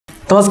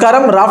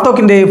നമസ്കാരം. Raf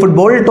ടോക്കിന്റെ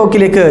football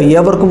ടോക്കിലേക്ക്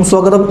ഏവർക്കും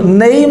സ്വാഗതം.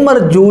 നെയ്മർ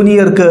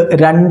ജൂനിയർക്ക്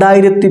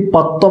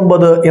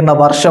 2019 എന്ന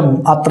വർഷം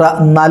അത്ര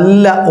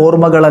നല്ല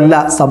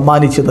ഓർമ്മകളല്ല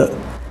സമ്മാനിച്ചത്.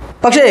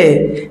 പക്ഷേ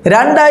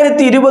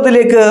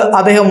 2020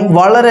 അദ്ദേഹം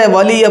വളരെ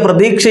വലിയ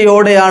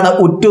പ്രതീക്ഷയോടെയാണ്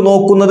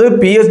ഉറ്റുനോക്കുന്നത്.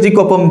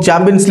 PSG-ക്കൊപ്പം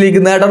ചാമ്പ്യൻസ്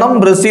ലീഗ് നേടണം,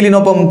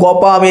 ബ്രസീലിനൊപ്പം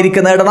കോപ്പ അമേരിക്ക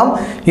നേടണം.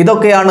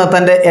 ഇതൊക്കെയാണ്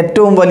തൻ്റെ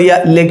ഏറ്റവും വലിയ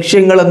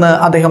ലക്ഷ്യങ്ങളെന്ന്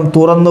അദ്ദേഹം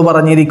തുറന്നു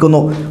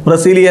പറഞ്ഞിരിക്കുന്നു.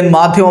 ബ്രസീലിയൻ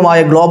മാധ്യമമായ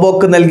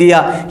ഗ്ലോബോക്ക്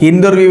നൽകിയ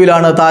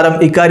ഇന്റർവ്യൂവിലാണ് താരം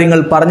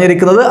ഇക്കാര്യങ്ങൾ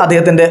പറഞ്ഞിരിക്കുന്നത്.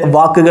 അദ്ദേഹത്തിൻ്റെ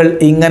വാക്കുകൾ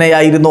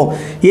ഇങ്ങനെയായിരുന്നു: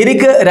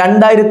 എനിക്ക്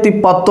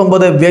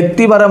 2019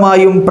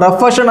 വ്യക്തിപരമായും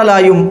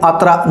പ്രൊഫഷണലായും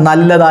അത്ര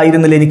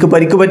നല്ലതായിരുന്നില്ല. എനിക്ക്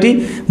പരിക്കുപറ്റി,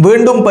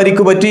 വീണ്ടും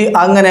പരിക്കുപറ്റി,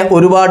 അങ്ങനെ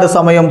ഒരുപാട്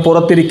സമയം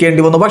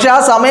പുറത്തിരിക്കേണ്ടി വന്നു. പക്ഷെ ആ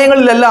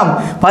സമയങ്ങളിലെല്ലാം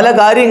പല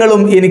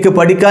കാര്യങ്ങളും എനിക്ക്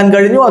പഠിക്കാൻ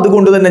കഴിഞ്ഞു.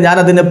 അതുകൊണ്ട് തന്നെ ഞാൻ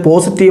അതിനെ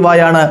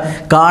പോസിറ്റീവായാണ്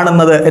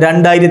കാണുന്നത്.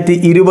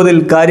 2020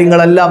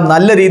 കാര്യങ്ങളെല്ലാം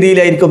നല്ല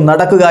രീതിയിലായിരിക്കും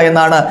നടക്കുക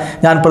എന്നാണ്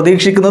ഞാൻ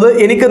പ്രതീക്ഷിക്കുന്നത്.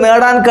 എനിക്ക്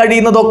നേടാൻ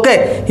കഴിയുന്നതൊക്കെ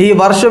ഈ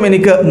വർഷം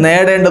എനിക്ക്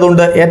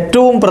നേടേണ്ടതുണ്ട്.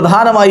 ഏറ്റവും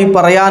പ്രധാനമായി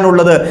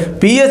പറയാനുള്ളത്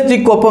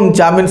PSG-ക്കൊപ്പം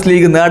ചാമ്പ്യൻസ്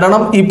ലീഗ്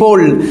നേടണം. ഇപ്പോൾ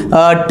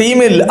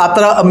ടീമിൽ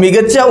അത്ര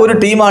മികച്ച ഒരു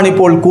ടീമാണ്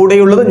ഇപ്പോൾ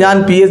കൂടെയുള്ളത്. ഞാൻ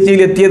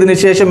PSG-യിൽ എത്തിയതിനു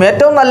ശേഷം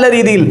ഏറ്റവും നല്ല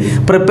രീതിയിൽ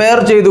പ്രിപ്പയർ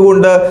ചെയ്തുകൊണ്ട്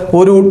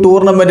ഒരു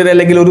ടൂർണമെന്റിനെ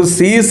അല്ലെങ്കിൽ ഒരു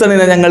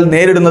സീസണിനെ ഞങ്ങൾ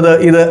നേരിടുന്നത്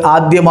ഇത്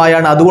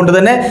ആദ്യമായാണ്. അതുകൊണ്ട്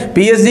തന്നെ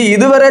PSG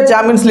ഇതുവരെ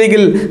ചാമ്പ്യൻസ്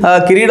ലീഗിൽ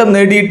കിരീടം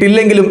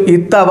നേടിയിട്ടില്ലെങ്കിലും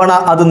ഇത്തവണ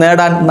അത്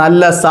നേടാൻ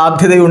നല്ല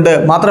സാധ്യതയുണ്ട്.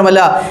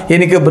 മാത്രമല്ല,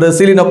 എനിക്ക്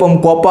ബ്രസീലിനൊപ്പം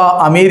കോപ്പ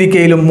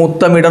അമേരിക്കയിലും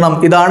മുത്തമിടണം.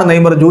 ഇതാണ്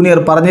നെയ്മർ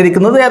ജൂനിയർ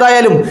പറഞ്ഞിരിക്കുന്നത്.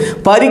 ഏതായാലും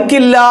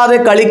പരിക്കില്ലാതെ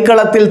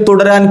കളിക്കളത്തിൽ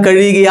തുടരാൻ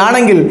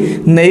കഴിയുകയാണെങ്കിൽ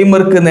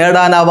നെയ്മർക്ക്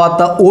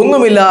നേടാനാവാത്ത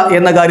ഒന്നുമില്ല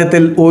എന്ന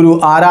കാര്യത്തിൽ ഒരു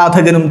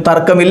ആരാധകനും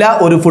തർക്കമില്ല,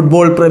 ഒരു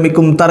ഫുട്ബോൾ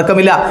പ്രേമിക്കും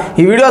തർക്കമില്ല.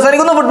 ഈ വീഡിയോ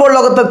അവസാനിക്കുന്നു. ഫുട്ബോൾ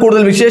ലോകത്ത്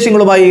കൂടുതൽ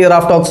വിശേഷങ്ങളുമായി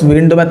റാഫ് ടോക്സ്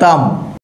വീണ്ടും എത്താം.